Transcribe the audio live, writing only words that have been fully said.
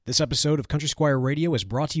This episode of Country Squire Radio is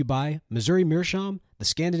brought to you by Missouri Meerschaum, the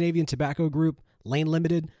Scandinavian Tobacco Group, Lane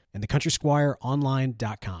Limited, and the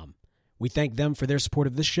CountrySquireOnline.com. We thank them for their support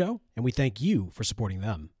of this show, and we thank you for supporting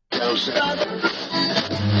them. You're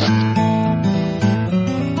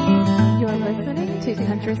listening to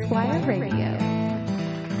Country Squire Radio.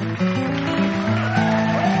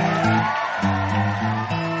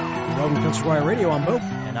 Welcome to Country Squire Radio. I'm Bo.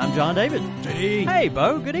 And I'm John David. JD. Hey,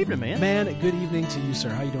 Bo. Good evening, man. Man, good evening to you, sir.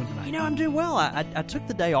 How you doing tonight? You know, I'm doing well. I took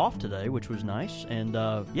the day off today, which was nice. And,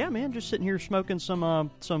 yeah, man, just sitting here smoking some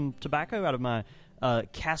tobacco out of my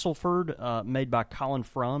Castleford, made by Colin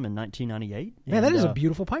Frum in 1998. Man, that is a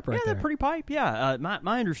beautiful pipe right there. Yeah, that pretty pipe, yeah.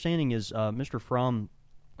 My understanding is Mr. Frum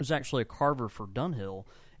was actually a carver for Dunhill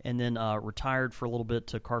and then retired for a little bit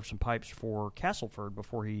to carve some pipes for Castleford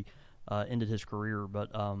before he ended his career. But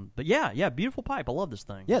yeah, beautiful pipe. I love this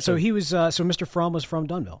thing. Yeah, so he was so Mr. Frum was from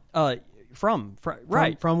Dunhill. Right. Frum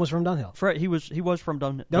was from Dunhill. He was from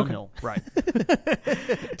Dunhill, right?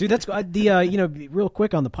 Dude, that's real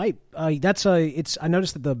quick on the pipe. It's I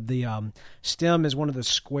noticed that the stem is one of the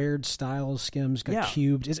squared style stems,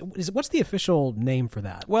 cubed. Is what's the official name for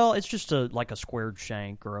that? Well, it's just like a squared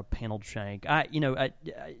shank or a paneled shank.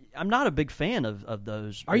 I'm not a big fan of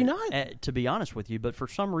those. Are you not? To be honest with you, but for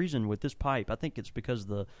some reason with this pipe, I think it's because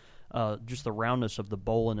just the roundness of the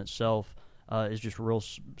bowl in itself. Is just real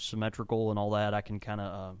symmetrical and all that. I can kind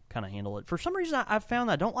of handle it. For some reason, I've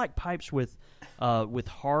found I don't like pipes with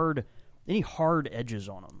any hard edges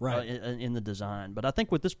on them, right. In the design. But I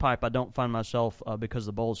think with this pipe, I don't find myself because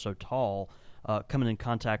the bowl is so tall. Coming in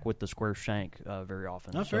contact with the square shank very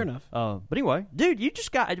often. Oh, fair enough. But anyway, dude, you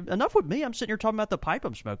just got enough with me. I'm sitting here talking about the pipe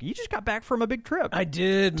I'm smoking. You just got back from a big trip. I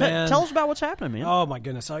did, man. Tell us about what's happening, man. Oh, my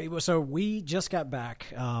goodness. So we just got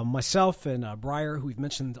back. Myself and Breyer, who we've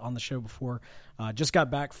mentioned on the show before, just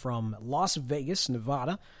got back from Las Vegas,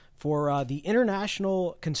 Nevada, for the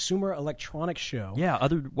International Consumer Electronics Show. Yeah,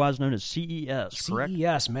 otherwise known as CES, correct?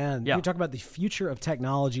 CES, man. Yeah. You talk about the future of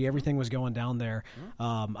technology. Everything was going down there.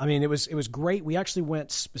 It was great. We actually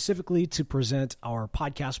went specifically to present our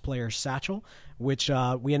podcast player, Satchel, which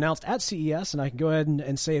we announced at CES, and I can go ahead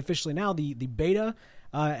and say officially now the beta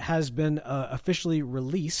has been officially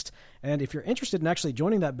released. And if you're interested in actually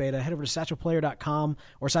joining that beta, head over to satchelplayer.com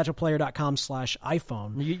or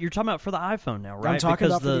satchelplayer.com/iPhone. You're talking about for the iPhone now, right? I'm talking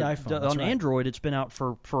about for the iPhone. On Android, it's been out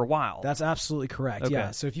for a while. That's absolutely correct, okay. Yeah.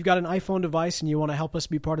 So if you've got an iPhone device and you want to help us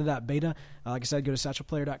be part of that beta, like I said, go to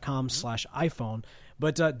satchelplayer.com/iPhone.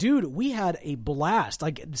 But, dude, we had a blast.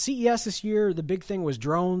 Like, CES this year, the big thing was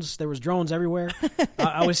drones. There was drones everywhere.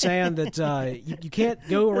 I was saying that you can't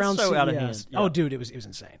go around so CES. Out of hand. Yeah. Oh, dude, it was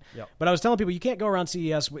insane. Yep. But I was telling people, you can't go around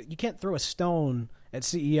CES. You can't throw a stone at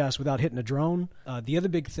CES without hitting a drone. The other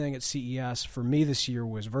big thing at CES for me this year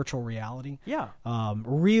was virtual reality. Yeah.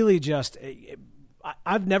 Really just...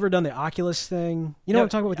 I've never done the Oculus thing. You know what I'm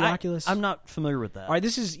talking about with the Oculus? I'm not familiar with that. All right,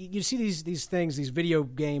 this is, you see these things, these video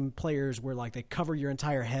game players where like they cover your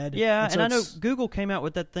entire head. Yeah, so and I know Google came out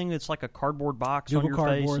with that thing that's like a cardboard box Google on your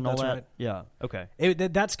Cardboard, face and all that's that. right. Yeah, okay.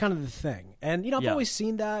 That's kind of the thing. And, I've always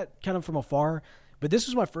seen that kind of from afar, but this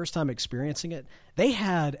was my first time experiencing it. They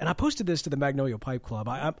had, and I posted this to the Magnolia Pipe Club.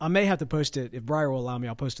 I may have to post it, if Breyer will allow me,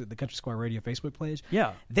 I'll post it to the Country Squire Radio Facebook page.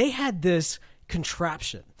 Yeah. They had this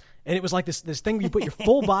contraption. And it was like this thing where you put your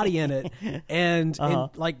full body in it, and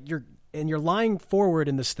you're lying forward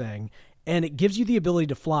in this thing, and it gives you the ability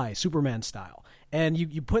to fly, Superman style. And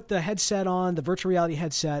you put the headset on, the virtual reality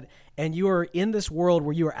headset, and you are in this world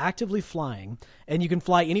where you are actively flying, and you can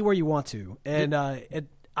fly anywhere you want to. And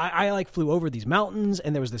I flew over these mountains,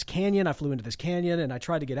 and there was this canyon. I flew into this canyon, and I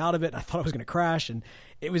tried to get out of it. And I thought I was going to crash, and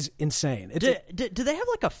it was insane. Do they have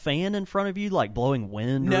like a fan in front of you, like blowing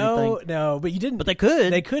wind or anything? No, but you didn't. But they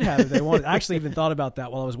could. They could have if they wanted. I actually even thought about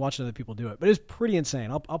that while I was watching other people do it. But it was pretty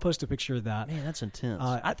insane. I'll post a picture of that. Man, that's intense.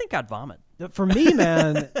 I think I'd vomit. For me,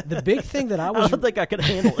 man, the big thing that I don't think I could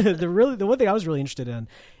handle it. The one thing I was really interested in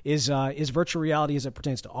is virtual reality as it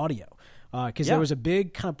pertains to audio. Because there was a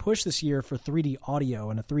big kind of push this year for 3D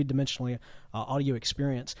audio and a three-dimensional audio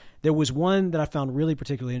experience. There was one that I found really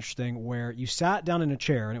particularly interesting where you sat down in a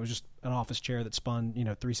chair, and it was just an office chair that spun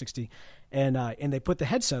 360, and they put the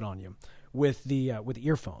headset on you with the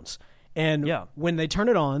earphones. And when they turn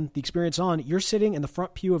it on, the experience on, you're sitting in the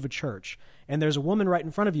front pew of a church, and there's a woman right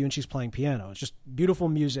in front of you, and she's playing piano. It's just beautiful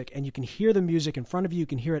music, and you can hear the music in front of you. You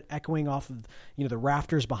can hear it echoing off of the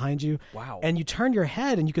rafters behind you. Wow! And you turn your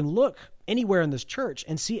head, and you can look anywhere in this church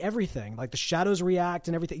and see everything, like the shadows react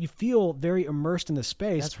and everything. You feel very immersed in the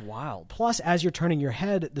space. That's wild. Plus, as you're turning your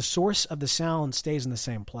head, the source of the sound stays in the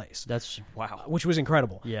same place. That's wow. Which was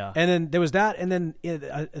incredible. Yeah. And then there was that, and then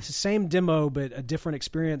the same demo, but a different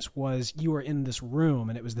experience was you were in this room,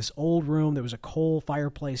 and it was this old room. There was a coal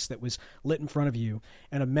fireplace that was lit in front of you,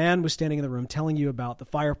 and a man was standing in the room telling you about the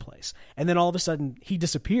fireplace. And then all of a sudden, he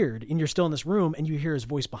disappeared, and you're still in this room, and you hear his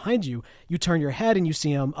voice behind you. You turn your head, and you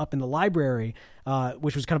see him up in the library,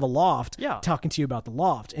 which was kind of a loft, talking to you about the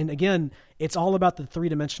loft. And again, it's all about the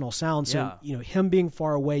three-dimensional sound. So, him being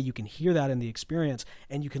far away, you can hear that in the experience,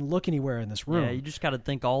 and you can look anywhere in this room. Yeah, you just got to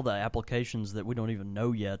think all the applications that we don't even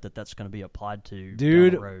know yet that's going to be applied to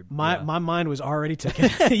Dude, down the road. My mind was already ticking.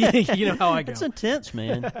 You know how I go. It's intense,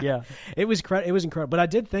 man. Yeah. It was incredible. But I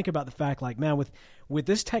did think about the fact, like, man, with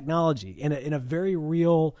this technology in a very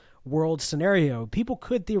real world scenario, people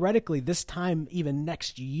could theoretically this time even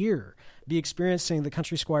next year be experiencing the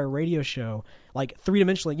Country Squire radio show like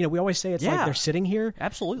three-dimensionally. We always say it's like they're sitting here.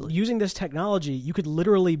 Absolutely. Using this technology, you could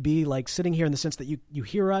literally be like sitting here in the sense that you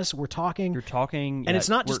hear us, we're talking. You're talking. And it's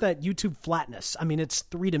not just that YouTube flatness. I mean, it's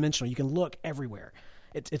three-dimensional. You can look everywhere.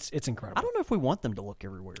 It's incredible. I don't know if we want them to look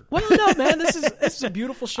everywhere. Well, no, man. This is a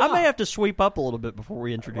beautiful shot. I may have to sweep up a little bit before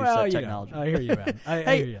we introduce that technology. I hear you, man.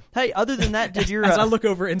 I hear you. Hey, other than that, did your as I look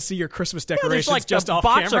over and see your Christmas decorations like just a off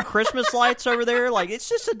box camera. of Christmas lights over there? Like it's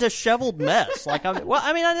just a disheveled mess. Like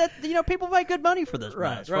people make good money for this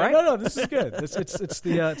mess, right? No, this is good.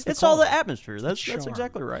 It's all the atmosphere. That's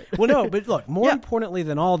exactly right. Well, no, but look, more importantly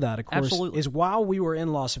than all that, of course, Absolutely. is while we were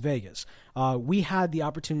in Las Vegas, we had the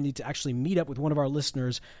opportunity to actually meet up with one of our listeners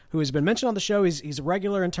who has been mentioned on the show. He's a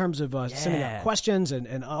regular in terms of sending out questions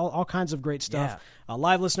and all kinds of great stuff.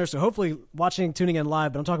 Live listener, so hopefully tuning in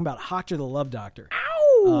live, but I'm talking about Hochter the Love Doctor.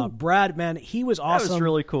 Brad, man, he was awesome. That was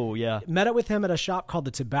really cool, yeah. Met up with him at a shop called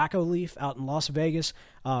the Tobacco Leaf out in Las Vegas.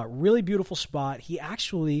 Really beautiful spot. He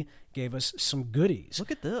actually gave us some goodies.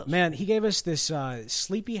 Look at this. Man, he gave us this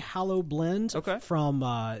Sleepy Hollow blend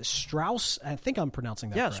from Strauss. I think I'm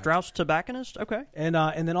pronouncing that correct. Strauss Tobacconist. Okay. And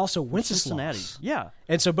then also Wenceslas. Cincinnati. Yeah.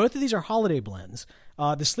 And so both of these are holiday blends.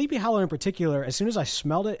 The Sleepy Hollow in particular, as soon as I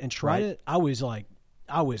smelled it and tried it, I was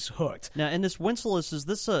hooked. Now, and this Wenceslas, is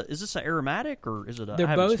this an aromatic or is it a? I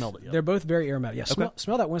haven't smelled it yet. They're both very aromatic. Yeah,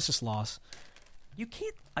 smell that Wenceslas. You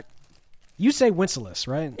can't. You say Wenceslas,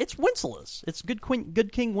 right? It's Wenceslas. It's good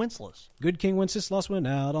King Wenceslas. Good King Wenceslas went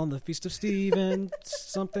out on the feast of Stephen.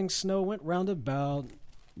 Something snow went round about.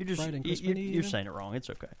 You're saying it wrong. It's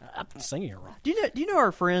okay. I'm singing it wrong. Do you know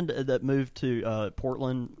our friend that moved to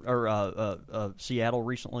Portland or Seattle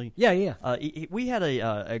recently? Yeah. We had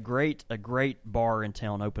a great bar in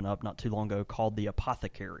town open up not too long ago called the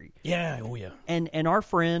Apothecary. Yeah. And our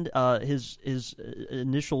friend, his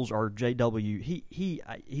initials are JW.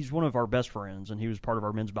 He's one of our best friends, and he was part of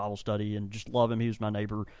our men's Bible study, and just love him. He was my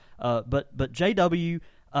neighbor. But JW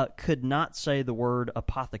could not say the word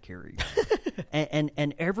apothecary.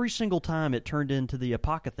 And every single time it turned into the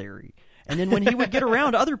apothecary. And then when he would get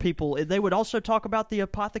around other people, they would also talk about the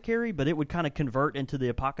apothecary, but it would kind of convert into the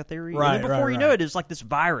apothecary. Right, and then before you know it, it's like this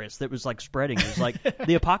virus that was like spreading. It was like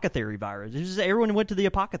the apothecary virus. Everyone went to the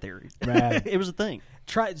apothecary. Right. It was a thing.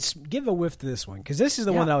 Give a whiff to this one, because this is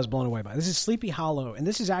the one that I was blown away by. This is Sleepy Hollow, and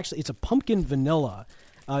this is it's a pumpkin vanilla.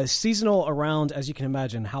 Seasonal around, as you can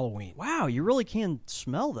imagine, Halloween. Wow, you really can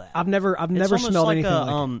smell that. I've never smelled like anything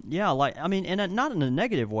like it. And not in a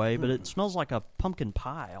negative way, but it smells like a pumpkin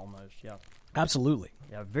pie almost. Yeah, absolutely.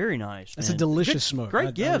 Yeah, very nice. It's a delicious smoke.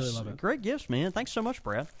 Great gifts. I really love it. Great gifts, man. Thanks so much,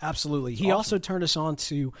 Brad. Absolutely. He also turned us on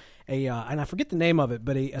to and I forget the name of it,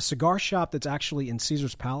 but a cigar shop that's actually in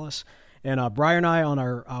Caesar's Palace. And Brian and I, on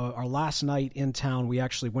our last night in town, we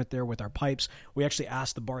actually went there with our pipes. We actually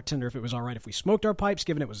asked the bartender if it was all right if we smoked our pipes,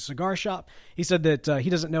 given it was a cigar shop. He said that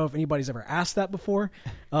he doesn't know if anybody's ever asked that before.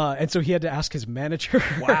 And so he had to ask his manager.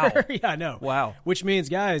 Wow. Yeah, I know. Wow. Which means,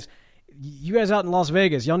 guys, you guys out in Las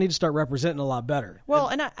Vegas, y'all need to start representing a lot better. Well,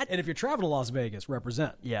 and if you're traveling to Las Vegas,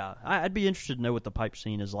 represent. Yeah, I'd be interested to know what the pipe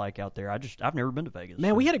scene is like out there. I've never been to Vegas.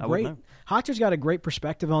 Man, we had Hochter's got a great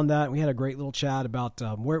perspective on that. We had a great little chat about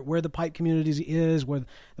where the pipe community is, where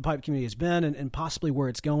the pipe community has been, and possibly where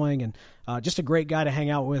it's going, and just a great guy to hang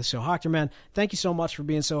out with. So, Hochter, man, thank you so much for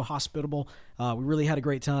being so hospitable. We really had a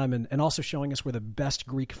great time, and also showing us where the best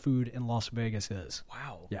Greek food in Las Vegas is.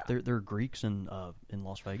 Wow. Yeah. There are Greeks in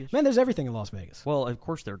Las Vegas? Man, there's everything in Las Vegas. Well, of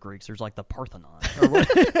course there are Greeks. There's like the Parthenon.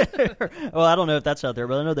 Well, I don't know if that's out there,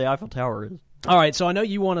 but I know the Eiffel Tower is. All right, so I know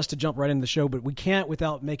you want us to jump right into the show, but we can't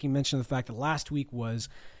without making mention of the fact that last week was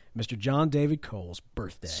Mr. John David Cole's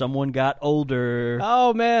birthday. Someone got older.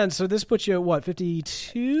 Oh, man. So this puts you at what,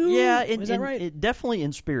 52? Yeah. Is that right? Definitely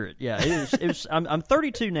in spirit. Yeah. It was, I'm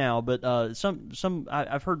 32 now, but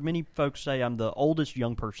I've heard many folks say I'm the oldest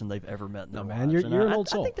young person they've ever met in their lives. You're an old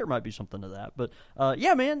soul. I think there might be something to that. But,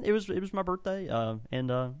 yeah, man, it was my birthday, and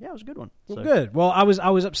yeah, it was a good one. Well, good. Well, I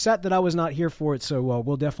was upset that I was not here for it, so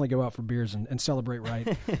we'll definitely go out for beers and celebrate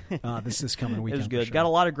right this coming weekend. It was good. Sure. Got a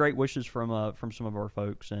lot of great wishes from some of our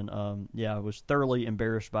folks, and yeah, I was thoroughly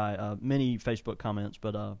embarrassed by many Facebook comments,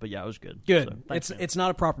 but yeah, it was good. Good. So, thanks, it's not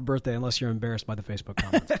a proper birthday unless you're embarrassed by the Facebook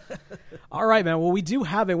comments. All right, man. Well, we do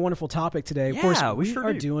have a wonderful topic today. Of course, we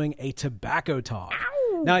are doing a tobacco talk.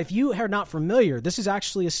 Ow! Now, if you are not familiar, this is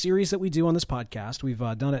actually a series that we do on this podcast. We've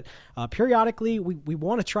done it periodically. We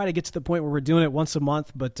want to try to get to the point where we're doing it once a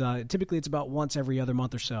month, but typically it's about once every other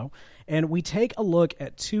month or so. And we take a look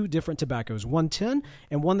at two different tobaccos, one 10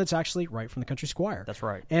 and one that's actually right from the Country Squire. That's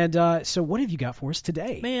right. And so what have you got for us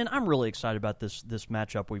today? Man, I'm really excited about this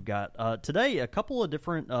matchup we've got. Today, a couple of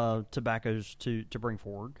different tobaccos to bring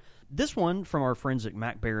forward. This one from our friends at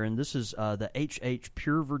Baren. This is the HH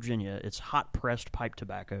Pure Virginia. It's hot pressed pipe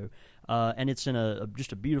tobacco, and it's in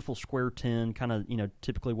just a beautiful square tin, kind of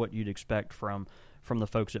typically what you'd expect from the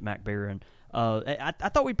folks at Baren. I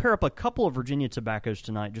thought we'd pair up a couple of Virginia tobaccos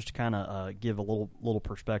tonight just to kind of give a little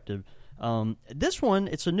perspective. This one,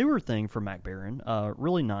 it's a newer thing from Baren,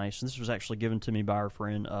 really nice. This was actually given to me by our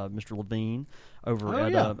friend Mr. Levine over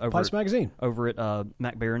at Pice Magazine over at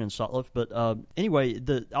Baren in Sutliff. But anyway,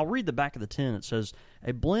 I'll read the back of the tin. It says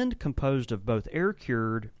a blend composed of both air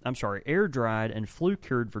dried and flue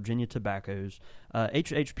cured Virginia tobaccos.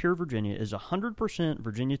 HH Pure Virginia is 100%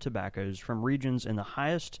 Virginia tobaccos from regions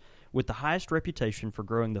with the highest reputation for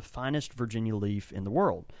growing the finest Virginia leaf in the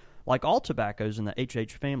world. Like all tobaccos in the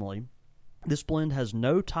HH family, this blend has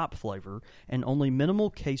no top flavor and only minimal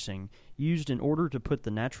casing used in order to put the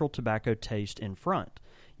natural tobacco taste in front.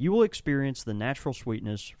 You will experience the natural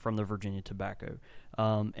sweetness from the Virginia tobacco.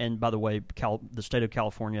 And by the way, the state of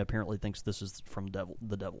California apparently thinks this is from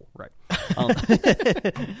the devil, right?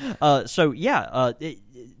 So yeah,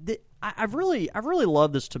 I really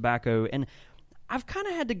love this tobacco, and I've kind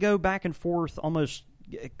of had to go back and forth, almost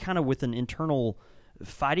kind of with an internal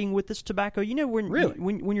fighting with this tobacco.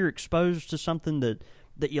 When you're exposed to something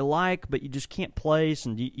that you like, but you just can't place,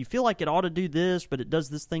 and you feel like it ought to do this, but it does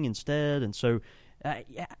this thing instead, and so.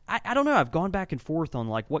 I don't know. I've gone back and forth on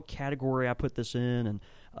like what category I put this in, and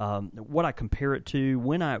what I compare it to,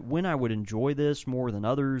 when I would enjoy this more than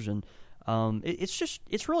others, and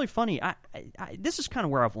it's really funny. This is kind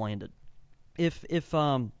of where I've landed. If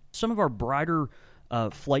some of our brighter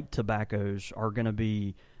flake tobaccos are going to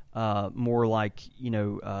be more like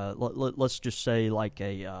let's just say like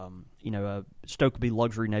a Stokeby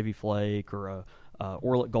Luxury Navy Flake or a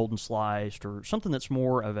Orlet Golden Sliced or something that's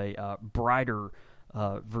more of a brighter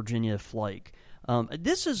Virginia flake.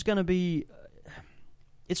 This is going to be.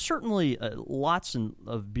 It's certainly lots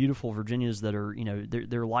of beautiful Virginias that are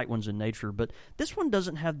they're light ones in nature, but this one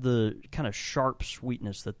doesn't have the kind of sharp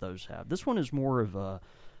sweetness that those have. This one is more of a.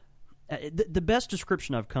 The best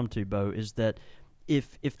description I've come to, Bo, is that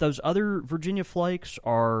if those other Virginia flakes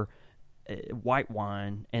are white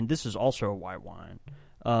wine, and this is also a white wine.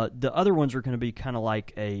 The other ones are going to be kind of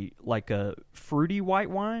like a fruity white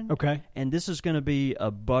wine. Okay. And this is going to be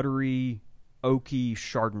a buttery, oaky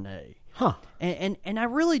Chardonnay. Huh. And I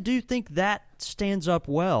really do think that stands up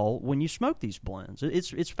well when you smoke these blends.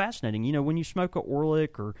 It's fascinating. When you smoke a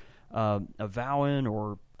Orlick or a Vowan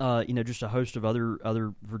or just a host of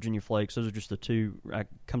other Virginia flakes. Those are just the two that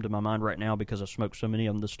come to my mind right now because I've smoked so many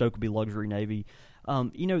of them. The Stokeby Luxury Navy.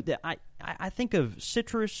 I think of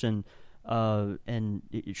citrus and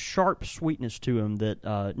sharp sweetness to them that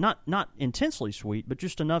not intensely sweet, but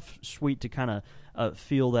just enough sweet to kind of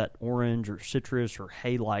feel that orange or citrus or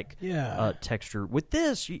hay-like texture. With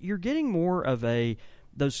this, you're getting more of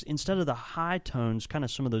those instead of the high tones, kind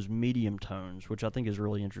of some of those medium tones, which I think is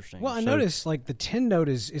really interesting. Well, I noticed like the tin note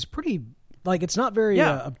is pretty. Like it's not very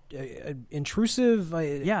intrusive.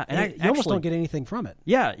 And you almost don't get anything from it.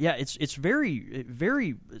 Yeah. It's very,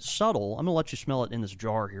 very subtle. I'm gonna let you smell it in this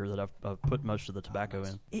jar here that I've put most of the tobacco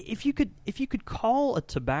in. If you could call a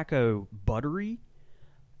tobacco buttery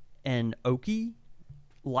and oaky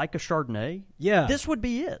like a Chardonnay, this would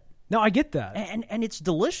be it. No, I get that, and it's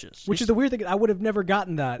delicious. Which is the weird thing. I would have never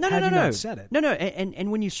gotten that had you not said it. No,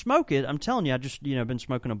 and when you smoke it, I'm telling you, I just been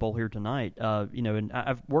smoking a bowl here tonight. And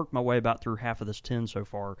I've worked my way about through half of this tin so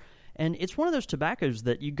far, and it's one of those tobaccos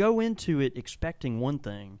that you go into it expecting one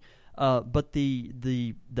thing, But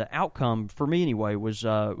the outcome for me anyway was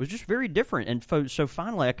just very different, and so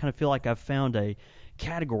finally I kind of feel like I've found a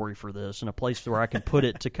category for this and a place where I can put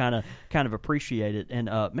it to kind of appreciate it. And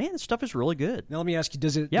man, this stuff is really good. Now let me ask you: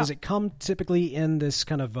 does it come typically in this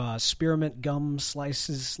kind of spearmint gum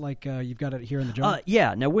slices like you've got it here in the jar?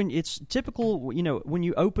 Yeah. Now, when it's typical, when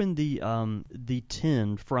you open the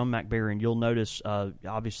tin from Mac Baren, you'll notice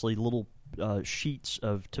obviously little sheets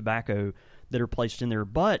of tobacco that are placed in there.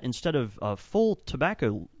 But instead of full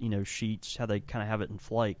tobacco, sheets, how they kind of have it in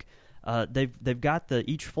flake. They've got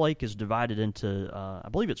each flake is divided into I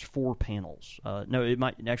believe it's 4 panels. No,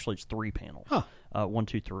 it's 3 panels. Huh. 1,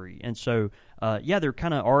 2, 3, and so they're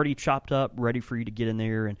kind of already chopped up, ready for you to get in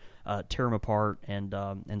there and tear them apart and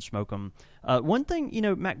smoke them. One thing,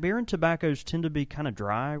 Mac Baren tobaccos tend to be kind of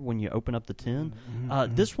dry when you open up the tin.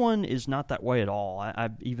 This one is not that way at all. I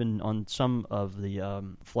even on some of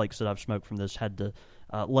the flakes that I've smoked from this had to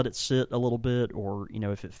let it sit a little bit, or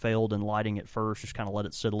if it failed in lighting it first, just kind of let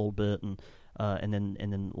it sit a little bit and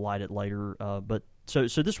then light it later. But so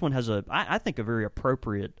this one has I think a very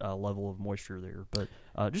appropriate level of moisture there, but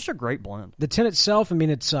just a great blend. The tin itself, I mean,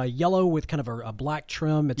 it's yellow with kind of a black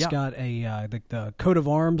trim. It's got the coat of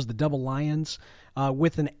arms, the double lions,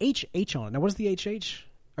 with an HH on it. Now, what is the HH?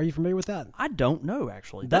 Are you familiar with that? I don't know,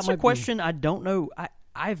 actually. That's a question I don't know.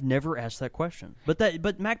 I've never asked that question.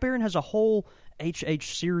 But Mac Baren has a whole HH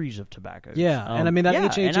series of tobaccos. Yeah, and I mean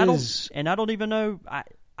that HH and I don't even know.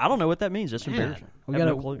 I don't know what that means. That's embarrassing.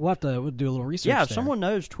 We'll have to do a little research. Yeah, if there. Someone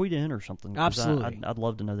knows, tweet in or something. Absolutely, I'd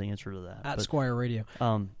love to know the answer to that. At Squire Radio.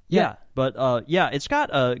 It's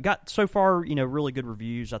got so far really good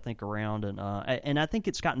reviews I think around, and I think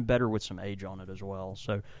it's gotten better with some age on it as well.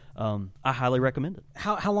 So I highly recommend it.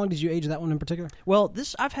 How long did you age that one in particular? Well,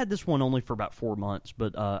 I've had this one only for about 4 months,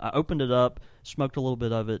 but I opened it up, smoked a little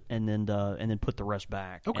bit of it, and then put the rest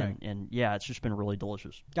back. Okay, and yeah, it's just been really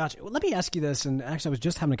delicious. Gotcha. Well, let me ask you this, and actually I was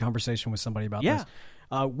just having a conversation with somebody about this.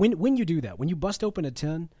 When you do that, when you bust open a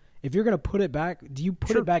tin, if you're going to put it back, do you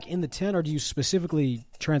put it back in the tin, or do you specifically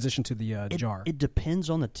transition to the jar? It depends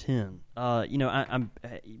on the tin.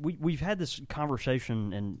 We've had this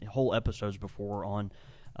conversation in whole episodes before on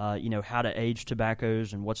how to age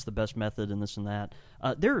tobaccos and what's the best method and this and that.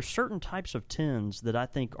 There are certain types of tins that I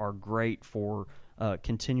think are great for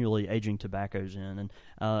continually aging tobaccos in, and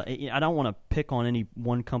I don't want to pick on any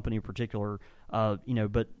one company in particular, but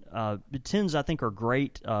the tins I think are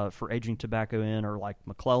great for aging tobacco in, are like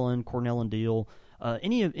McClellan, Cornell and Deal,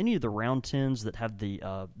 any of the round tins that have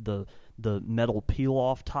the metal peel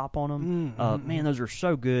off top on them. Man, those are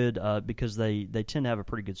so good because they tend to have a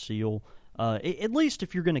pretty good seal. At least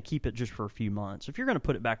if you're going to keep it just for a few months. If you're going to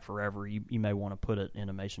put it back forever, you may want to put it in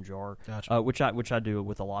a mason jar, gotcha. Which I do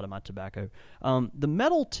with a lot of my tobacco. The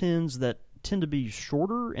metal tins that tend to be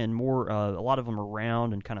shorter and more, a lot of them are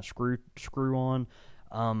round and kind of screw on,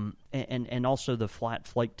 and also the flat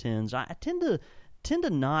flake tins. I tend to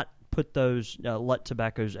not put those let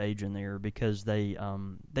tobaccos age in there because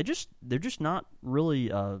they're just not really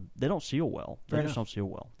they don't seal well. They just don't seal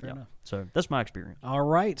well. Fair enough. So that's my experience. All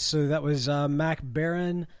right, so that was Mac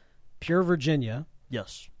Baren, Pure Virginia.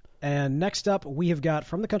 Yes. And next up, we have got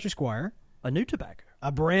from the Country Squire a new tobacco.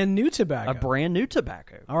 A brand new tobacco. A brand new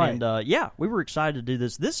tobacco. All right. And, we were excited to do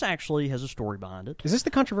this. This actually has a story behind it. Is this the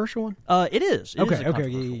controversial one? It is. It is a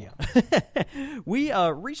controversial one. We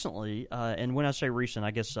recently, and when I say recent, I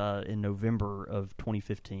guess in November of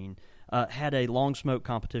 2015, had a long smoke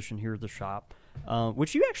competition here at the shop,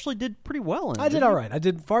 which you actually did pretty well in. I did all right. I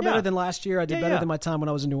did far better than last year. I did better than my time when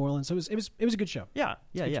I was in New Orleans. So it was a good show. Yeah.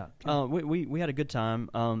 We had a good time,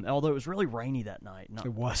 although it was really rainy that night.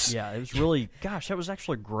 It was. Yeah, it was really, gosh, that was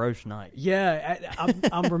actually a gross night. Yeah,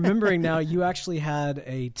 I'm remembering now, you actually had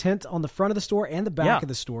a tent on the front of the store and the back of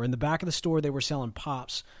the store. In the back of the store, they were selling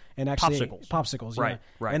pops. And actually, popsicles, yeah.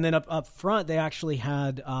 Right. And then up front, they actually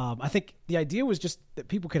had. I think the idea was just that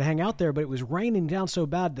people could hang out there, but it was raining down so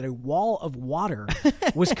bad that a wall of water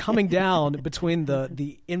was coming down between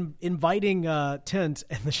the inviting tent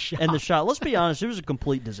and the shop. Let's be honest, it was a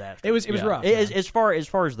complete disaster. It was rough. As far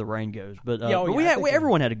as the rain goes, but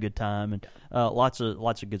everyone had a good time and lots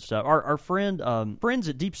of good stuff. Our friends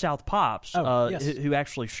at Deep South Pops, who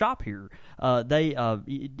actually shop here, they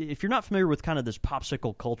if you're not familiar with kind of this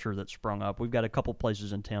popsicle culture that's sprung up, we've got a couple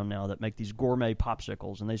places in town now that make these gourmet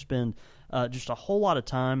popsicles, and they spend just a whole lot of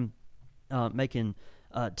time making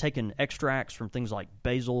taken extracts from things like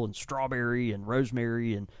basil and strawberry and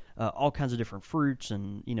rosemary and all kinds of different fruits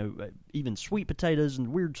and even sweet potatoes and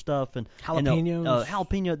weird stuff and jalapenos.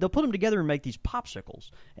 Jalapeno. They'll put them together and make these popsicles.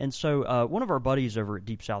 And so one of our buddies over at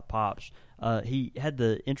Deep South Pops, he had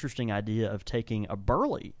the interesting idea of taking a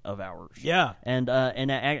burley of ours, and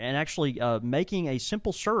actually making a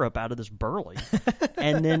simple syrup out of this burley,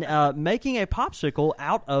 and then making a popsicle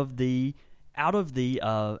out of the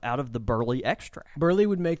burley extract. Burley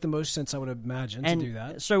would make the most sense, I would imagine, and to do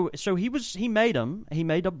that. So he made them. He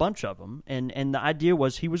made a bunch of them, and the idea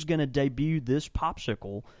was he was going to debut this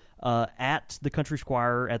popsicle at the Country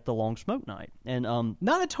Squire at the Long Smoke Night, and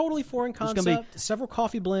not a totally foreign concept. Several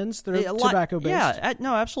coffee blends that are tobacco based. Yeah,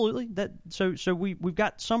 no, absolutely. So we've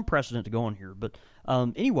got some precedent to go on here, but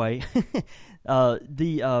anyway, so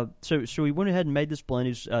we went ahead and made this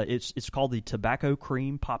blend. It's called the Tobacco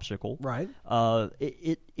Cream Popsicle. Right.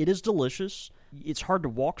 It is delicious. It's hard to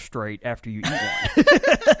walk straight after you eat one.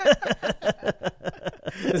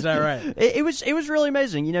 Is that right? It was really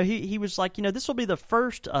amazing. He was like, this will be the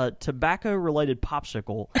first tobacco related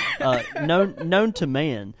popsicle known to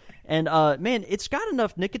man. And man, it's got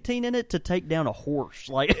enough nicotine in it to take down a horse.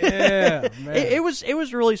 Like, yeah, man. It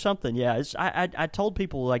was really something. Yeah, I told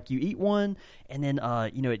people, like, you eat one, and then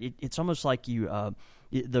it's almost like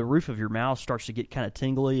the roof of your mouth starts to get kind of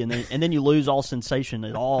tingly, and then you lose all sensation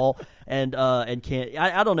at all, and can't.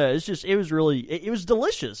 I don't know. It was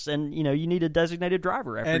delicious, and you need a designated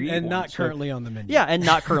driver after you eat and one. not currently on the menu. Yeah, and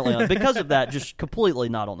not currently on because of that, just completely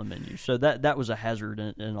not on the menu. So that was a hazard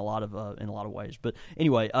in a lot of ways. But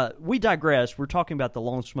anyway, we digress. We're talking about the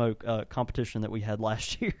Long Smoke competition that we had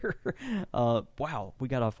last year. Wow, we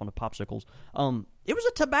got off on the popsicles. It was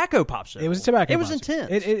a tobacco popsicle. It was a tobacco. It was popsicle.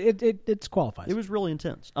 intense. It's qualifies. It was really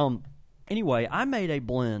intense. Anyway, I made a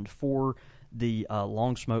blend for the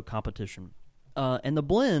Long Smoke competition, and the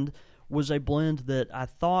blend was a blend that I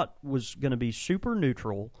thought was going to be super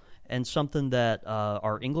neutral and something that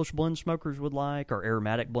our English blend smokers would like, our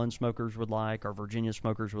aromatic blend smokers would like, our Virginia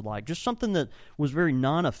smokers would like. Just something that was very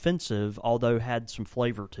non-offensive, although had some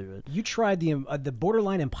flavor to it. You tried the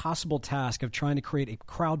borderline impossible task of trying to create a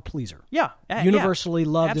crowd pleaser. Yeah. Universally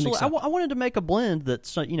loved Absolutely. and accepted. I wanted to make a blend that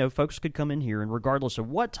folks could come in here, and regardless of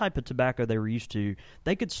what type of tobacco they were used to,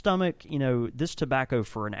 they could stomach this tobacco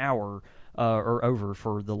for an hour or over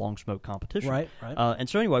for the Long Smoke competition. Right. And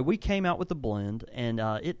so anyway, we came out with the blend, and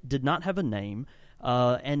it did not have a name.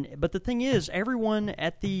 But the thing is, everyone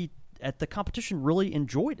at the competition really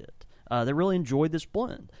enjoyed it. They really enjoyed this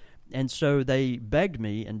blend. And so they begged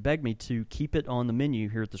me to keep it on the menu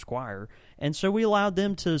here at the Squire. And so we allowed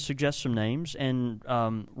them to suggest some names. And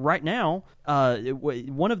right now,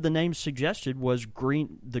 one of the names suggested was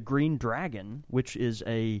the Green Dragon, which is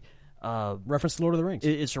a reference to Lord of the Rings.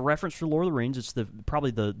 It's a reference to Lord of the Rings. It's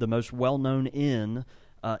probably the most well-known inn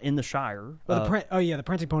in the Shire. Well, the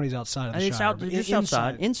prancing pony's outside of the Shire. It's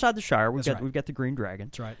outside. Inside the Shire, we've got the Green Dragon.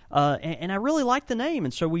 That's right. And I really like the name,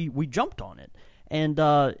 and so we jumped on it. And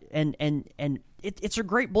it's a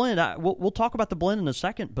great blend. We'll talk about the blend in a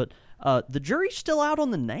second, but the jury's still out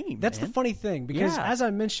on the name. That's the funny thing, because as I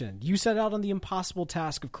mentioned, you set out on the impossible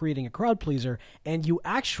task of creating a crowd pleaser, and you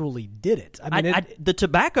actually did it. I mean, the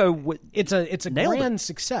tobacco. It's a grand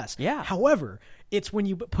success. Yeah. However, it's when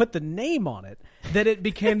you put the name on it that it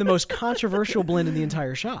became the most controversial blend in the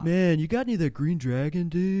entire shop. Man, you got any of that Green Dragon,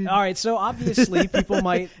 dude? All right, so obviously people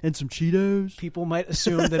might and some Cheetos. People might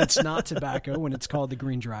assume that it's not tobacco when it's called the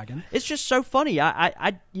Green Dragon. It's just so funny.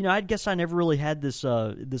 I guess I never really had this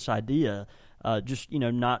idea. Just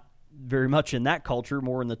not very much in that culture,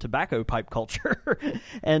 more in the tobacco pipe culture.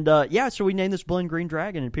 And so we named this blend Green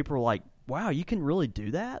Dragon, and people were like, wow, you can really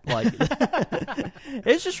do that? Like,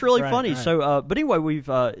 it's just really funny. Right. So, but anyway, we've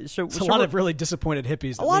it's a lot of really disappointed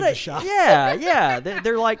hippies that leave the shop. Yeah.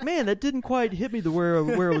 They're like, man, that didn't quite hit me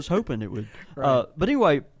where I was hoping it would. Right. But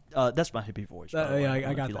anyway, that's my hippie voice.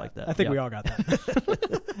 I got that. Like that. I think we all got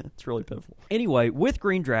that. It's really pitiful. Anyway, with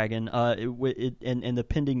Green Dragon, and the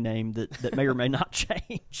pending name that may or may not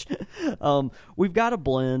change, we've got a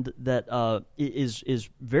blend that is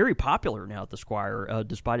very popular now at the Squire,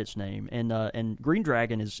 despite its name. And Green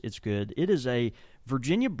Dragon is good. It is a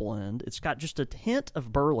Virginia blend. It's got just a hint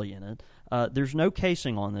of burley in it. There's no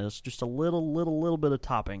casing on this, just a little bit of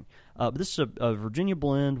topping. But this is a Virginia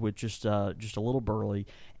blend with just a little burley.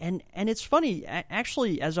 And it's funny,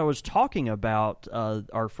 actually, as I was talking about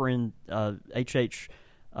our friend H.H.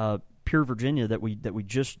 pure Virginia that we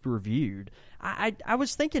just reviewed, I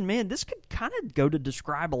was thinking, man, this could kind of go to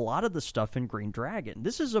describe a lot of the stuff in Green Dragon.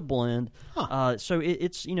 This is a blend. So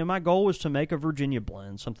it's my goal was to make a Virginia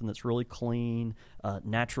blend, something that's really clean,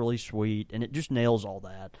 naturally sweet, and it just nails all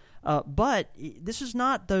that. But this is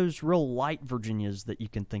not those real light Virginias that you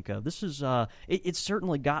can think of. This is it's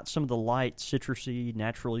certainly got some of the light, citrusy,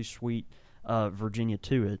 naturally sweet Virginia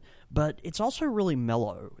to it, but it's also really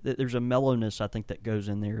mellow. There's a mellowness, I think, that goes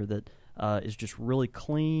in there that is just really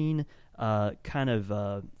clean, kind of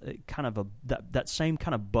that same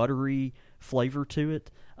kind of buttery flavor to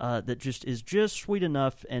it that just is just sweet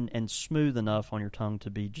enough and smooth enough on your tongue to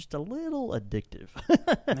be just a little addictive.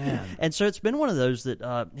 Man. And so it's been one of those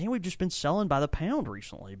that we've just been selling by the pound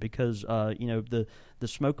recently because the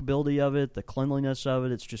smokability of it, the cleanliness of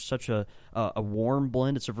it, it's just such a warm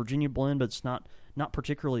blend. It's a Virginia blend, but it's not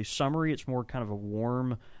particularly summery. It's more kind of a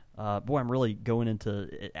warm. Boy, I'm really going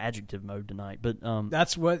into adjective mode tonight, but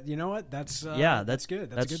that's what you know. What that's that's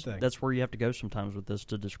good. That's a good thing. That's where you have to go sometimes with this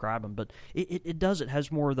to describe them. But it does. It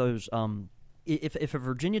has more of those. If a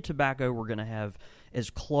Virginia tobacco were going to have as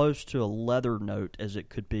close to a leather note as it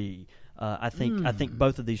could be, I think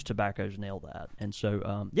both of these tobaccos nail that. And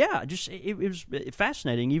so it was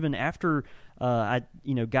fascinating. Even after I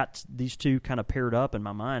got these two kind of paired up in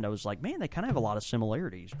my mind, I was like, man, they kind of have a lot of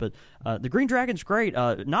similarities. But the Green Dragon's great.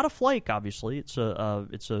 Not a flake, obviously. It's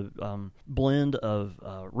a blend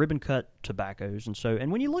of ribbon cut tobaccos,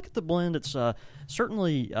 and when you look at the blend, it's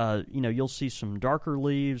certainly you'll see some darker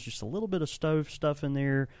leaves, just a little bit of stove stuff in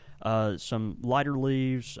there. Some lighter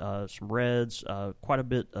leaves, some reds, quite a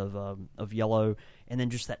bit of yellow, and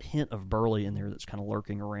then just that hint of burley in there that's kind of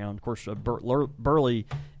lurking around. Of course, burley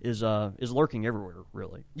is lurking everywhere,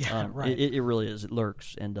 really. Yeah, right. It really is. It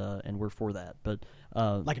lurks, and we're for that. But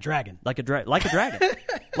like a dragon, like a dragon,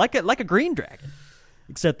 like a green dragon.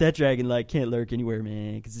 Except that dragon can't lurk anywhere,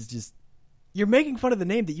 man, because it's just. You're making fun of the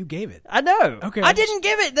name that you gave it. I know. Okay, I didn't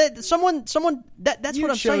give it. That's what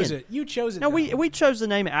I'm saying. You chose it. No, we chose the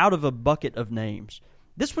name out of a bucket of names.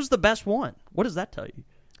 This was the best one. What does that tell you?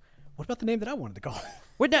 What about the name that I wanted to call it?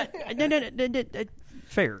 Wait, no,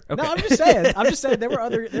 fair. Okay. No, I'm just saying. There were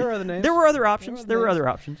other names. There were other options.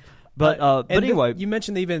 But anyway, you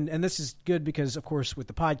mentioned and this is good because, of course, with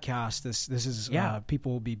the podcast, this is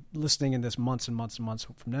people will be listening in this months and months and months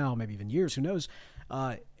from now, maybe even years, who knows.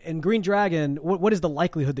 And Green Dragon, what is the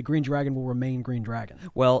likelihood that Green Dragon will remain Green Dragon?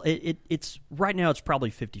 Well, it's right now it's probably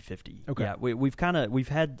 50-50. Okay. Yeah, we've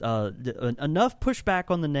had enough pushback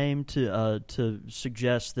on the name to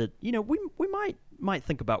suggest that we might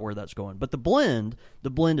think about where that's going. But the blend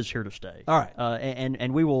is here to stay. All right.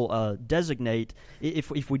 And we will designate if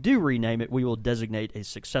we do rename it, we will designate a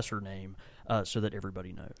successor name. So that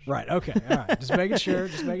everybody knows. Right. Okay. All right. Just making sure.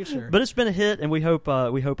 But it's been a hit, and we hope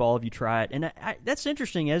all of you try it. And that's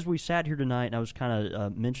interesting. As we sat here tonight, and I was kind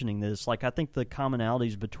of mentioning this, I think the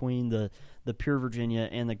commonalities between the pure Virginia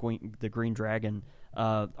and the Green Dragon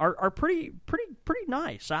are pretty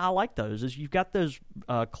nice. I like those. As you've got those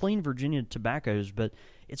clean Virginia tobaccos, but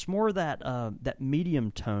it's more that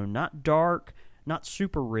medium tone, not dark, not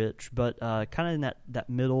super rich, but kind of in that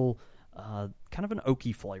middle. Kind of an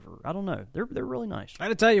oaky flavor. I don't know. They're really nice. I got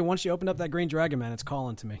to tell you, once you open up that Green Dragon, man, it's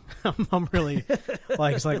calling to me. I'm really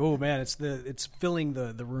it's like, oh man, it's filling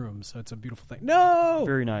the room, so it's a beautiful thing. No,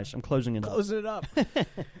 very nice. I'm closing it up.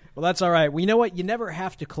 Well, that's all right. Well, you know what? You never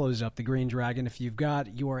have to close up the Green Dragon if you've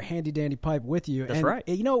got your handy dandy pipe with you. That's right.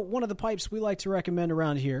 One of the pipes we like to recommend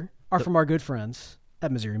around here are from our good friends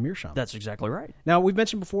at Missouri Meerschaum. That's exactly right. Now, we've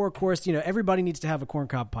mentioned before, of course, everybody needs to have a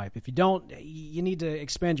corncob pipe. If you don't, you need to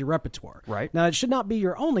expand your repertoire. Right. Now, it should not be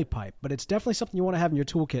your only pipe, but it's definitely something you want to have in your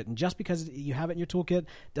toolkit. And just because you have it in your toolkit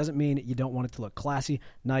doesn't mean you don't want it to look classy,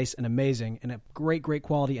 nice, and amazing, and a great, great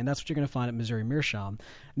quality. And that's what you're going to find at Missouri Meerschaum.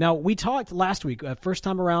 Now, we talked last week, first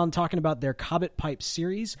time around, talking about their Cobbett Pipe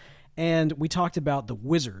series, and we talked about the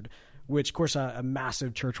Wizard, which, of course, a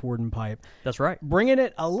massive church warden pipe. That's right. Bringing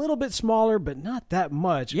it a little bit smaller, but not that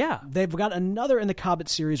much. Yeah. They've got another in the Cobbett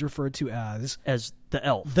series referred to as the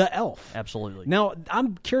Elf. The Elf. Absolutely. Now,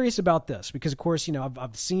 I'm curious about this because, of course,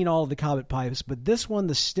 I've seen all of the Cobbett pipes, but this one,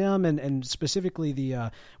 the stem and specifically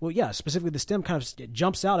specifically the stem kind of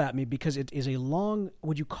jumps out at me because it is a long,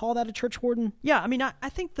 would you call that a church warden? Yeah, I mean, I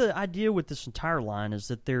think the idea with this entire line is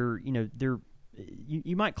that they're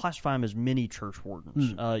you might classify them as mini church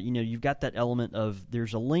wardens. You've got that element of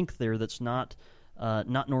there's a length there that's not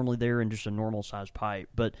normally there in just a normal size pipe,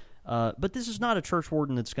 but this is not a church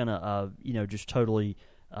warden that's going to just totally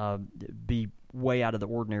be way out of the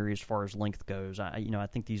ordinary as far as length goes. I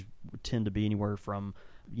think these tend to be anywhere from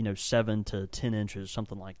 7 to 10 inches,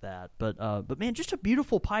 something like that. But man, just a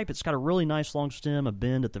beautiful pipe. It's got a really nice long stem, a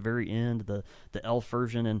bend at the very end, the elf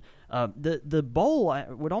version, and the bowl. I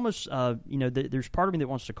would almost there's part of me that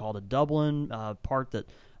wants to call it a Dublin, part that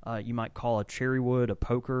you might call a cherrywood, a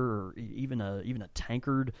poker, or even a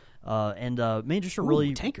tankard. Man, just a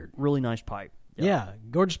really tankard, really nice pipe. Yeah,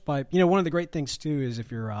 gorgeous pipe. One of the great things too is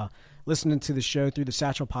if you're listening to the show through the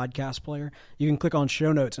Satchel podcast player, you can click on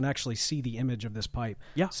show notes and actually see the image of this pipe.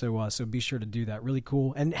 Yeah. So be sure to do that. Really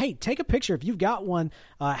cool. And hey, take a picture if you've got one.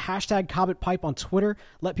 Hashtag Cobbett Pipe on Twitter.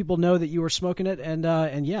 Let people know that you are smoking it.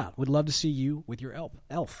 And yeah, would love to see you with your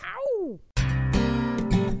elf. Ow!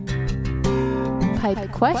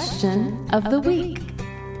 Pipe question of the week.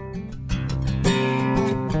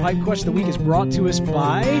 Pipe question of the week is brought to us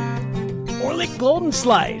by Orlick Golden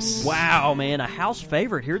Slice. Wow, man, a house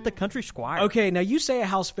favorite here at the Country Squire. Okay, now you say a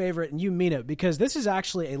house favorite, and you mean it, because this is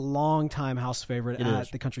actually a long-time house favorite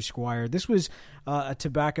at the Country Squire. This was a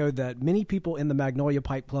tobacco that many people in the Magnolia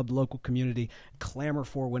Pipe Club local community clamor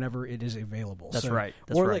for whenever it is available. That's right.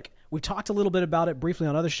 Orlick, we've talked a little bit about it briefly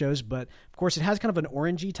on other shows, but of course it has kind of an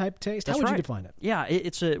orangey type taste. How would you define it? Yeah,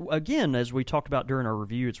 it's again, as we talked about during our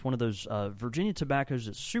review, it's one of those Virginia tobaccos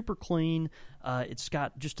that's super clean. It's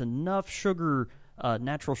got just enough sugar,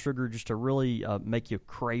 natural sugar, just to really make you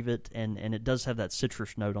crave it, and it does have that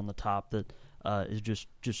citrus note on the top that is just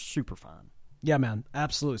super fine. Yeah, man,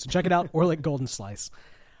 absolutely. So check it out, Orlick Golden Slice.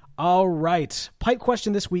 All right. Pipe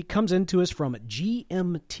question this week comes into us from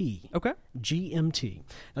GMT. Okay. GMT.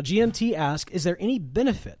 Now, GMT asks, is there any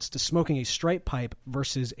benefits to smoking a straight pipe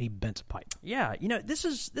versus a bent pipe? Yeah. This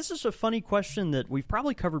is a funny question that we've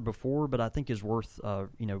probably covered before, but I think is worth,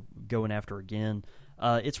 going after again.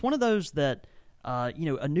 It's one of those that,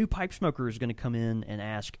 a new pipe smoker is going to come in and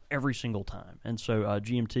ask every single time. And so,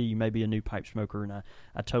 GMT, you may be a new pipe smoker, and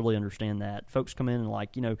I totally understand that. Folks come in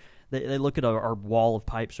and they look at our wall of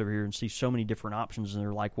pipes over here and see so many different options, and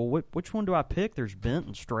they're like, well, which one do I pick? There's bent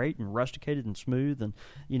and straight and rusticated and smooth and,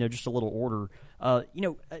 just a little order.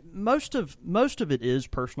 Most of it is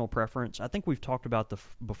personal preference. I think we've talked about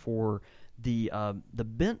before the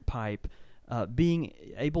bent pipe, being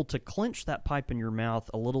able to clench that pipe in your mouth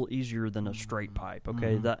a little easier than a straight pipe,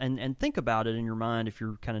 okay? Mm-hmm. And think about it in your mind if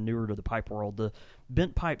you're kind of newer to the pipe world. The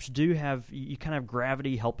bent pipes do have, you kind of have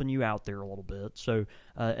gravity helping you out there a little bit. So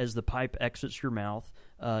as the pipe exits your mouth,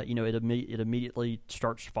 it immediately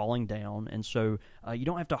starts falling down. And so you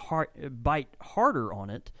don't have to bite harder on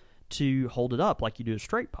it to hold it up like you do a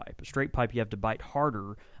straight pipe. A straight pipe, you have to bite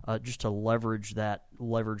harder just to leverage that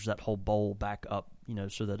whole bowl back up,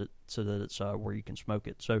 so that it's where you can smoke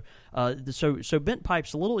it. So bent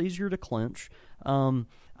pipe's a little easier to clench.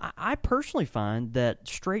 I personally find that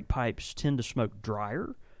straight pipes tend to smoke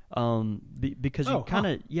drier. Because you kind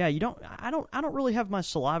of I don't really have my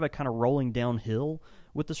saliva kind of rolling downhill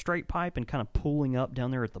with the straight pipe and kind of pooling up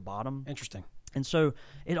down there at the bottom. Interesting. And so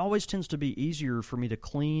it always tends to be easier for me to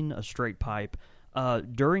clean a straight pipe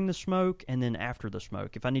during the smoke and then after the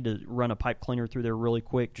smoke. If I need to run a pipe cleaner through there really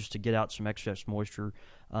quick just to get out some excess moisture,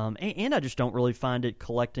 and I just don't really find it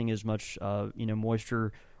collecting as much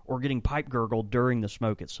moisture or getting pipe gurgle during the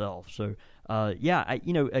smoke itself. So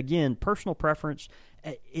again, personal preference.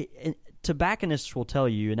 Tobacconists will tell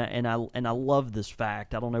you, and I love this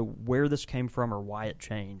fact. I don't know where this came from or why it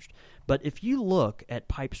changed, but if you look at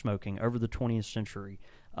pipe smoking over the 20th century,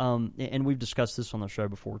 and we've discussed this on the show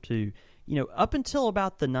before too, up until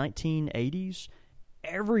about the 1980s,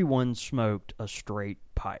 everyone smoked a straight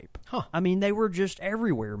pipe. Huh. I mean, they were just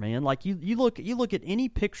everywhere, man. Like you look at any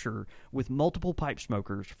picture with multiple pipe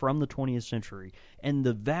smokers from the 20th century, and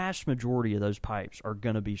the vast majority of those pipes are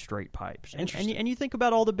going to be straight pipes. And you think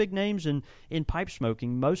about all the big names in pipe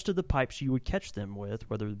smoking, most of the pipes you would catch them with,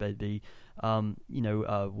 whether they be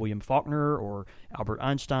William Faulkner or Albert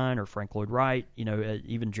Einstein or Frank Lloyd Wright,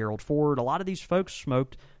 even Gerald Ford. A lot of these folks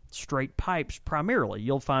smoked straight pipes primarily.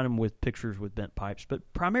 You'll find them with pictures with bent pipes, but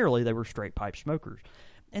primarily they were straight pipe smokers.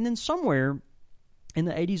 And then somewhere in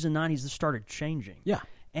the 80s and 90s, this started changing. Yeah.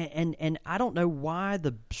 And I don't know why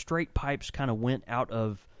the straight pipes kind of went out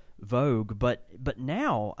of vogue, but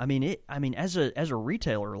now, as a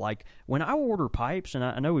retailer, like when I order pipes, and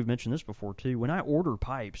I know we've mentioned this before too, when I order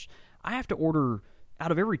pipes, I have to order,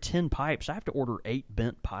 out of every 10 pipes, I have to order 8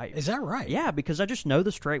 bent pipes. Is that right? Yeah, because I just know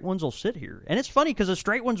the straight ones will sit here. And it's funny because the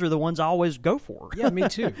straight ones are the ones I always go for. Yeah, me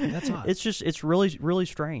too. That's odd. It's really, really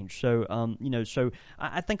strange. So, so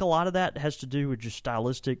I think a lot of that has to do with just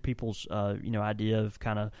stylistic, people's, idea of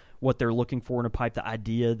kind of what they're looking for in a pipe, the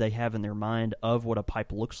idea they have in their mind of what a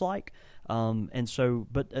pipe looks like. And so,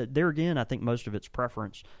 but there again, I think most of it's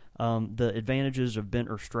preference. The advantages of bent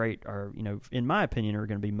or straight are, in my opinion, are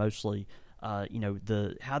going to be mostly,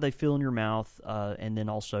 the how they feel in your mouth, and then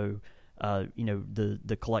also,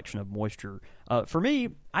 the collection of moisture. For me,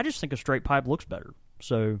 I just think a straight pipe looks better,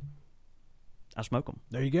 so I smoke them.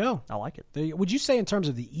 There you go. I like it. Would you say in terms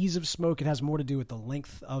of the ease of smoke, it has more to do with the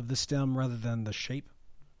length of the stem rather than the shape?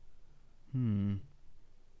 I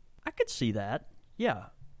could see that. Yeah.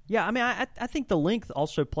 Yeah, I mean, I think the length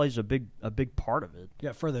also plays a big part of it.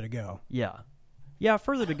 Yeah, further to go. Yeah,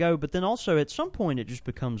 further to go, but then also at some point it just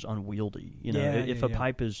becomes unwieldy. If a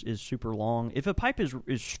pipe is super long, if a pipe is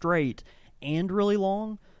straight and really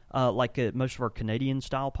long, like most of our Canadian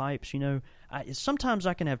style pipes, sometimes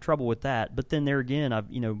I can have trouble with that. But then there again,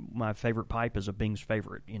 my favorite pipe is a Bing's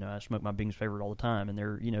Favorite. I smoke my Bing's Favorite all the time, and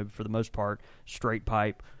they're for the most part straight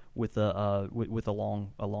pipe with a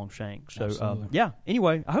long shank. So yeah.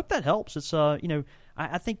 Anyway, I hope that helps. It's I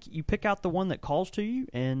think you pick out the one that calls to you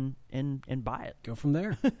and buy it. Go from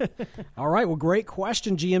there. All right. Well, great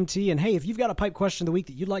question, GMT. And hey, if you've got a pipe question of the week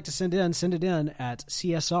that you'd like to send it in at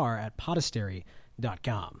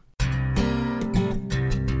csr@podastery.com.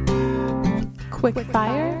 Quick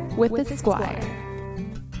fire with the Squire.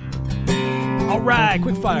 All right,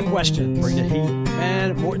 quick fire question. Bring the heat.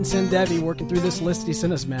 Man, Morton Sendevi working through this list he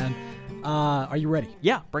sent us, man. Are you ready?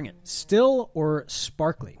 Yeah, bring it. Still or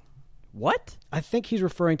sparkly? What? I think he's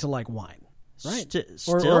referring to like wine, right?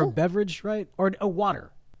 Still? Or a beverage, right? Or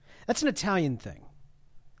water. That's an Italian thing.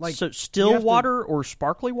 Like, so still water or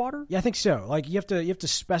sparkly water? Yeah, I think so. Like you have to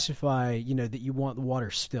specify, that you want the water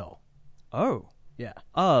still. Oh. Yeah.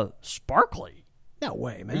 Sparkly. No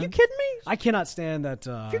way, man. Are you kidding me? I cannot stand that. If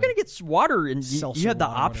you're going to get water and you have the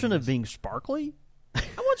option of being sparkly, I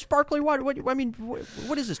want sparkly water.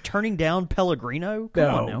 What is this, turning down Pellegrino?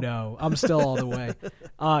 Come on now. No. I'm still all the way.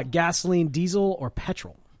 Gasoline, diesel, or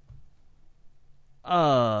petrol?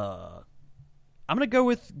 I'm going to go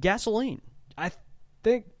with gasoline. I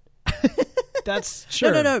think that's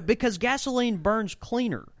sure. No, because gasoline burns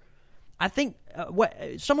cleaner. I think,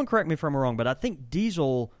 someone correct me if I'm wrong, but I think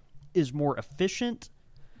diesel is more efficient,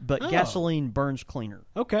 but gasoline burns cleaner.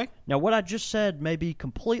 Okay. Now, what I just said may be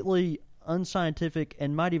completely unscientific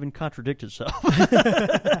and might even contradict itself.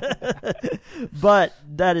 But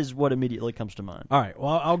that is what immediately comes to mind. All right.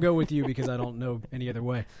 Well, I'll go with you because I don't know any other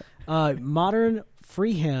way. Modern,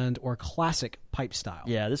 freehand, or classic pipe style?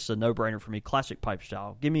 Yeah, this is a no-brainer for me. Classic pipe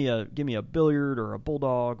style. Give me a billiard or a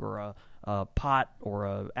bulldog or a pot or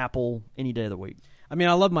a apple any day of the week. I mean,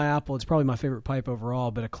 I love my apple. It's probably my favorite pipe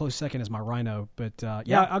overall, but a close second is my rhino. But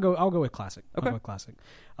yeah, I'll go with classic. Okay. I'll go with classic.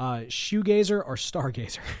 Shoegazer or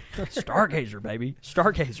stargazer? Stargazer, baby.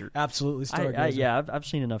 Stargazer. Absolutely stargazer. Yeah, I've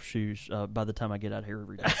seen enough shoes by the time I get out here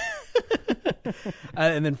every day.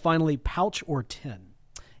 And then finally, pouch or tin?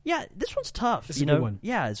 Yeah, this one's tough. It's a good one.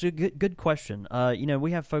 Yeah, it's a good question.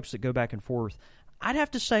 We have folks that go back and forth. I'd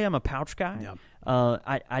have to say I'm a pouch guy. Yeah.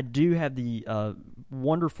 I do have the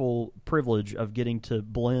wonderful privilege of getting to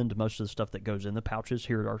blend most of the stuff that goes in the pouches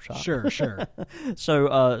here at our shop. Sure.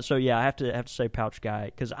 So yeah, I have to say pouch guy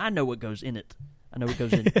because I know what goes in it. I know what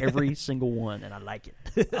goes in every single one, and I like it.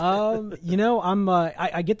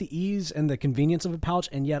 I get the ease and the convenience of a pouch,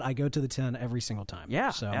 and yet I go to the tin every single time.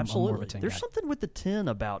 Yeah, so absolutely. I'm more of a tin There's guy. something with the tin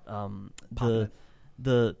about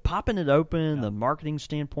the popping it open, the marketing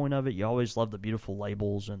standpoint of it. You always love the beautiful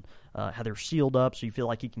labels and how they're sealed up, so you feel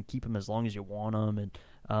like you can keep them as long as you want them. And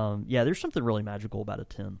there's something really magical about a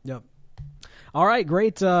tin. Yep. All right,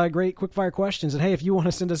 great quickfire questions. And hey, if you want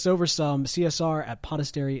to send us over some,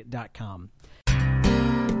 csr@podastery.com.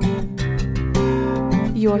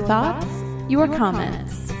 Your thoughts, your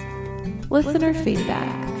comments, listener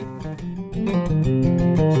feedback.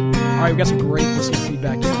 All right, we've got some great listener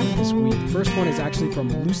feedback this week. The first one is actually from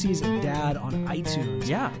Lucy's dad on iTunes.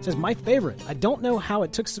 Yeah. It says, my favorite. I don't know how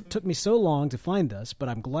it took me so long to find this, but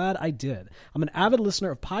I'm glad I did. I'm an avid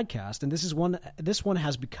listener of podcasts, and this one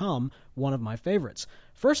has become one of my favorites.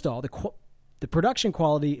 First of all, the production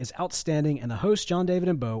quality is outstanding, and the hosts, John, David,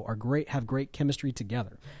 and Bo, have great chemistry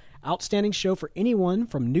together. Outstanding show for anyone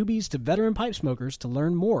from newbies to veteran pipe smokers to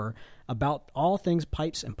learn more about all things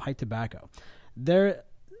pipes and pipe tobacco. Then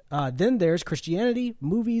there's Christianity,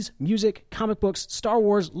 movies, music, comic books, Star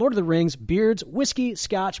Wars, Lord of the Rings, beards, whiskey,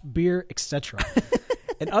 scotch, beer, etc.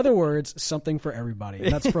 In other words, something for everybody.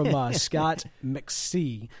 And that's from Scott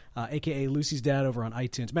McSee, a.k.a. Lucy's dad over on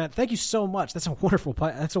iTunes. Man, thank you so much. That's a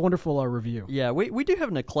wonderful review. Yeah, we do have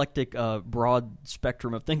an eclectic, broad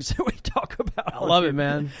spectrum of things that we talk about. I love it,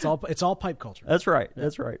 man. It's all pipe culture. That's right.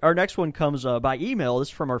 That's right. Our next one comes by email. This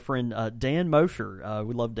is from our friend Dan Mosher.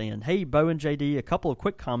 We love Dan. Hey, Bo and JD, a couple of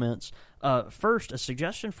quick comments. First, a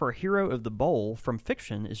suggestion for a hero of the bowl from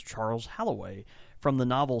fiction is Charles Halloway from the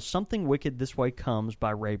novel Something Wicked This Way Comes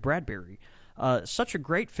by Ray Bradbury. Such a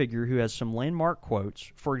great figure who has some landmark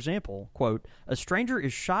quotes. For example, quote, "A stranger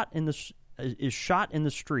is shot in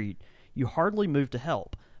the street, you hardly move to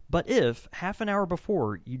help. But if, half an hour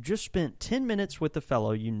before, you just spent 10 minutes with the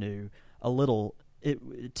fellow you knew a little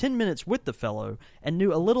 10 minutes with the fellow and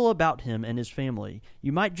knew a little about him and his family,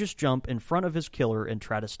 you might just jump in front of his killer and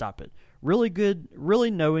try to stop it.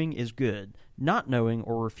 Really knowing is good. Not knowing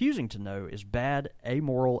or refusing to know is bad,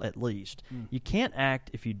 amoral at least. You can't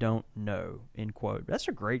act if you don't know," end quote. That's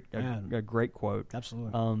a great quote.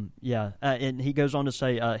 Absolutely. And he goes on to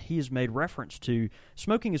say he has made reference to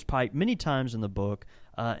smoking his pipe many times in the book,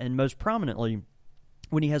 and most prominently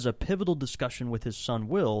when he has a pivotal discussion with his son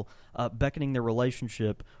Will, beckoning their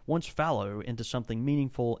relationship once fallow into something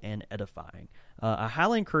meaningful and edifying. I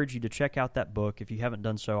highly encourage you to check out that book if you haven't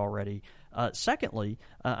done so already. Secondly,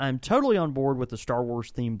 I'm totally on board with the Star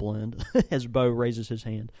Wars theme blend, as Bo raises his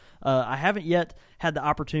hand. I haven't yet had the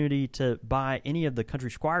opportunity to buy any of the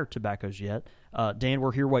Country Squire tobaccos yet. Dan,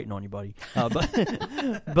 we're here waiting on you, buddy.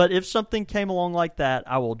 But if something came along like that,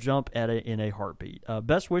 I will jump at it in a heartbeat.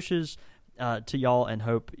 Best wishes to y'all and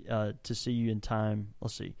hope to see you in time.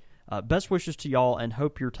 Let's see. Best wishes to y'all and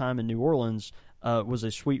hope your time in New Orleans was a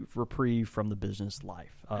sweet reprieve from the business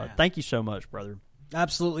life. Thank you so much, brother.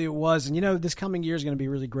 Absolutely, it was. And, this coming year is going to be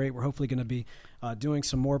really great. We're hopefully going to be doing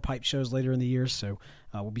some more pipe shows later in the year, so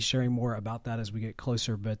we'll be sharing more about that as we get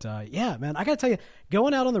closer. But, yeah, man, I got to tell you,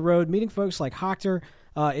 going out on the road, meeting folks like Hochter,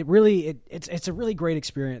 it's a really great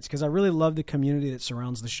experience because I really love the community that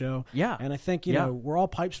surrounds the show. Yeah. And I think, we're all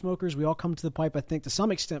pipe smokers. We all come to the pipe, I think, to some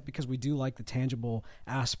extent because we do like the tangible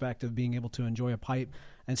aspect of being able to enjoy a pipe.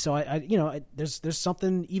 And so there's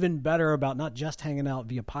something even better about not just hanging out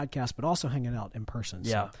via podcast, but also hanging out in person.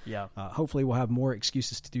 Yeah, so, hopefully we'll have more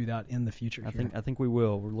excuses to do that in the future. I think we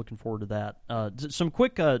will. We're looking forward to that. Some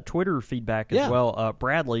quick Twitter feedback as well.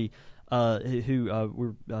 Bradley, who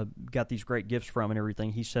we got these great gifts from and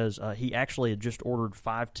everything, he says he actually had just ordered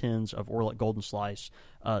 5 tins of Orlet Golden Slice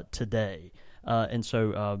today. And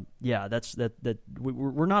so, that's that.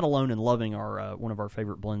 We're not alone in loving our one of our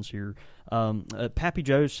favorite blends here. Pappy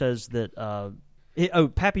Joe says that.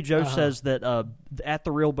 Pappy Joe says that at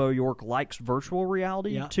the Real Bo York likes virtual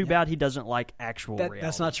reality. Yeah, Too bad he doesn't like actual reality.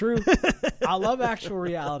 That's not true. I love actual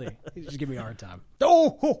reality. He just give me a hard time.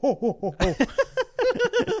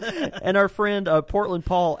 And our friend Portland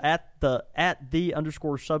Paul at the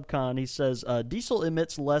 _subcon, he says diesel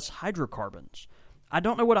emits less hydrocarbons. I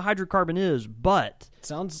don't know what a hydrocarbon is, but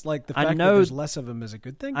sounds like the fact that there's less of them is a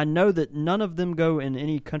good thing. I know that none of them go in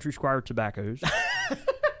any Country Squire tobaccos.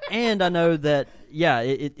 And I know that,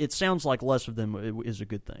 it sounds like less of them is a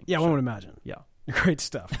good thing. Yeah, one would imagine. Yeah. Great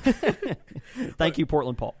stuff. Thank you,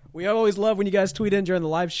 Portland Paul. We always love when you guys tweet in during the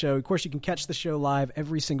live show. Of course, you can catch the show live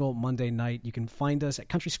every single Monday night. You can find us at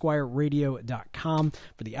countrysquireradio.com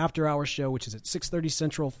for the after-hour show, which is at 6:30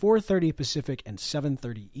 Central, 4:30 Pacific, and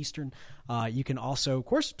 7:30 Eastern. You can also, of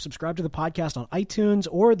course, subscribe to the podcast on iTunes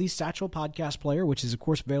or the Satchel Podcast Player, which is, of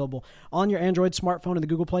course, available on your Android smartphone in the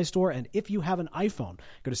Google Play Store. And if you have an iPhone,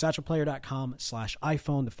 go to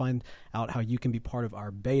satchelplayer.com/iPhone to find out how you can be part of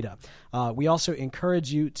our beta. We also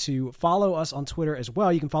encourage you to follow us on Twitter as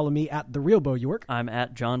well. You can follow me at The Real Bo York. I'm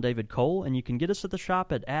at John David Cole, and you can get us at the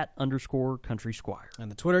shop at @_Country Squire. And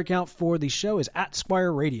the Twitter account for the show is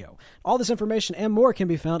 @Squire Radio. All this information and more can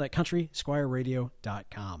be found at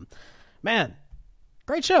countrysquireradio.com. Man,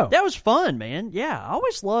 great show. That was fun, man. Yeah, I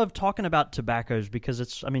always love talking about tobaccos because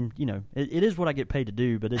it is what I get paid to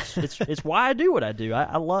do, but it's why I do what I do.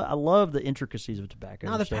 I love the intricacies of tobacco.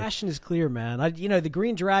 No, the passion is clear, man. The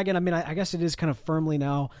Green Dragon, I guess it is kind of firmly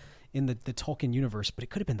now in the Tolkien universe, but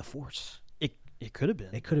it could have been the Force. It could have been.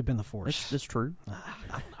 It could have been the Force. That's true. I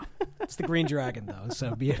don't know. It's the Green Dragon, though,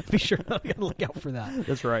 so be sure to look out for that.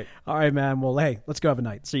 That's right. All right, man. Well, hey, let's go have a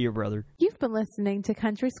night. See you, brother. You've been listening to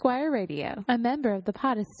Country Squire Radio, a member of the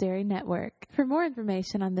Podastery Network. For more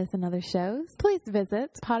information on this and other shows, please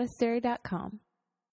visit podastery.com.